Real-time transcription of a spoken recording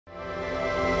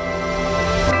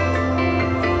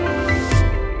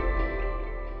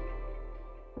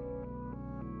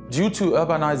Due to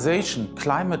urbanization,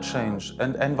 climate change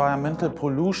and environmental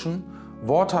pollution,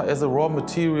 water as a raw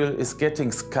material is getting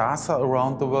scarcer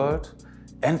around the world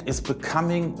and is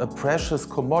becoming a precious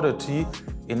commodity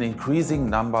in increasing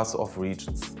numbers of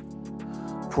regions.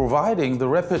 Providing the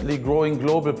rapidly growing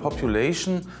global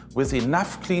population with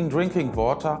enough clean drinking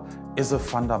water is a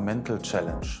fundamental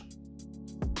challenge.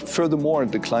 Furthermore,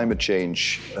 the climate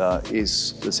change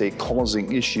is, let's say,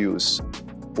 causing issues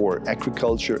for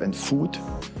agriculture and food.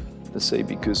 Let's say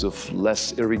because of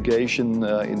less irrigation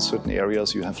in certain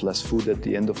areas, you have less food at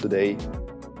the end of the day.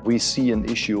 We see an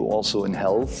issue also in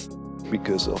health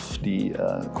because of the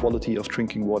quality of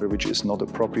drinking water, which is not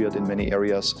appropriate in many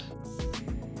areas.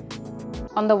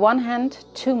 On the one hand,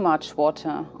 too much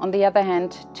water. On the other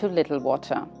hand, too little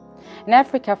water. In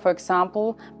Africa, for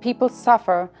example, people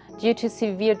suffer due to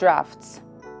severe droughts.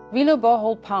 Wilo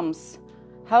borehole pumps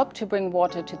help to bring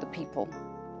water to the people.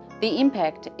 The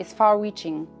impact is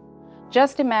far-reaching.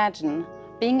 Just imagine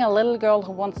being a little girl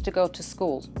who wants to go to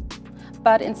school.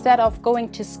 But instead of going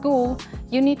to school,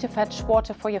 you need to fetch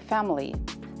water for your family.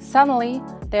 Suddenly,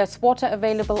 there's water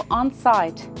available on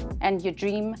site and your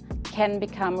dream can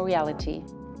become reality.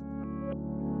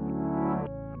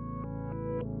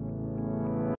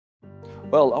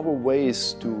 Well, our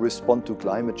ways to respond to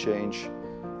climate change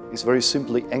is very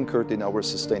simply anchored in our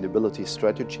sustainability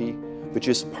strategy, which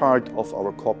is part of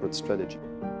our corporate strategy.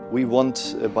 We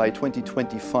want by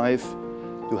 2025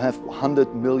 to have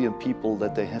 100 million people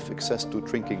that they have access to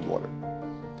drinking water.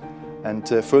 And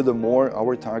furthermore,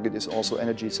 our target is also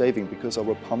energy saving because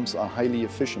our pumps are highly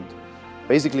efficient.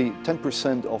 Basically,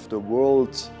 10% of the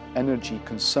world's energy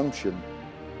consumption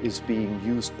is being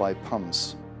used by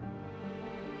pumps.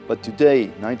 But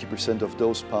today, 90% of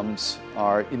those pumps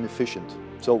are inefficient.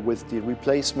 So with the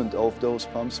replacement of those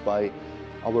pumps by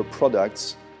our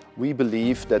products, we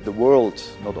believe that the world,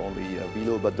 not only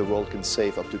Wilo, but the world can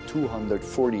save up to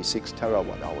 246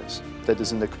 terawatt hours. That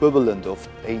is an equivalent of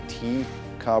 80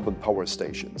 carbon power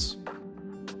stations.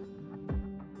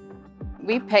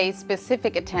 We pay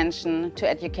specific attention to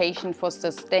education for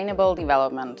sustainable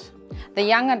development. The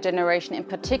younger generation in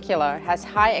particular has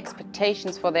high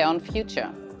expectations for their own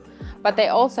future. But they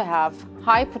also have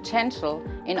high potential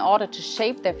in order to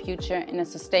shape their future in a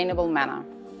sustainable manner.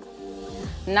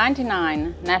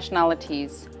 99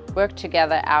 nationalities work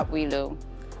together at Wilo.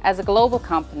 As a global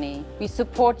company, we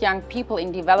support young people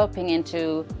in developing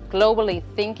into globally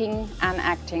thinking and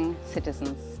acting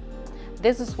citizens.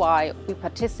 This is why we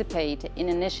participate in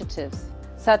initiatives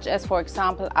such as, for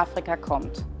example, Afrika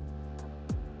kommt.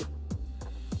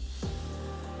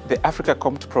 The Afrika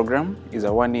kommt program is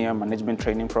a one-year management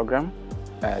training program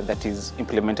that is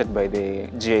implemented by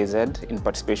the GIZ in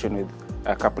participation with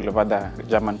a couple of other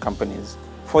German companies.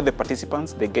 For the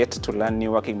participants, they get to learn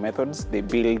new working methods, they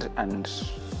build and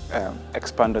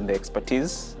expand on their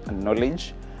expertise and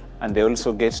knowledge, and they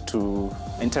also get to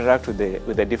interact with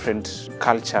the different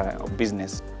culture of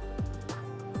business.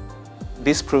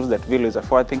 This proves that Wilo is a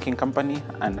forward-thinking company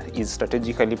and is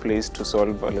strategically placed to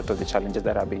solve a lot of the challenges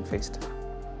that are being faced.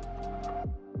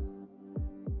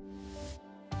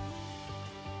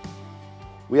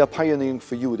 We are pioneering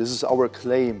for you. This is our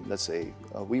claim, let's say.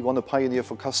 We want to pioneer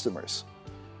for customers.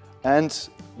 And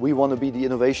we want to be the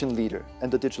innovation leader and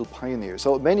the digital pioneer.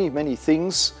 So many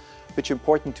things which are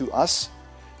important to us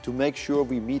to make sure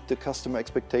we meet the customer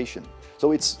expectation.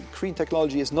 So green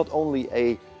technology is not only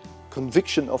a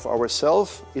conviction of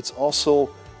ourselves, it's also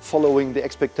following the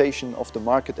expectation of the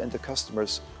market and the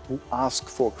customers who ask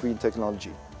for green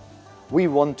technology. We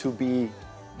want to be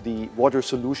the water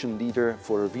solution leader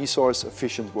for a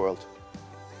resource-efficient world.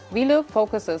 Wilo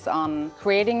focuses on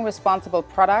creating responsible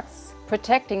products,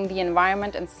 protecting the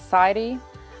environment and society,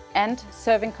 and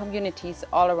serving communities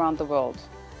all around the world.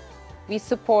 We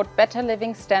support better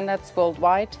living standards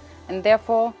worldwide and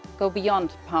therefore go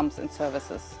beyond pumps and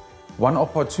services. One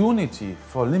opportunity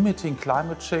for limiting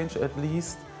climate change, at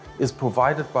least, is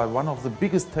provided by one of the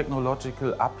biggest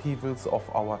technological upheavals of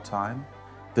our time,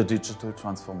 the digital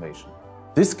transformation.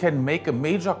 This can make a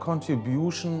major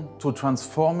contribution to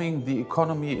transforming the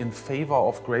economy in favor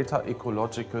of greater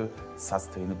ecological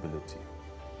sustainability.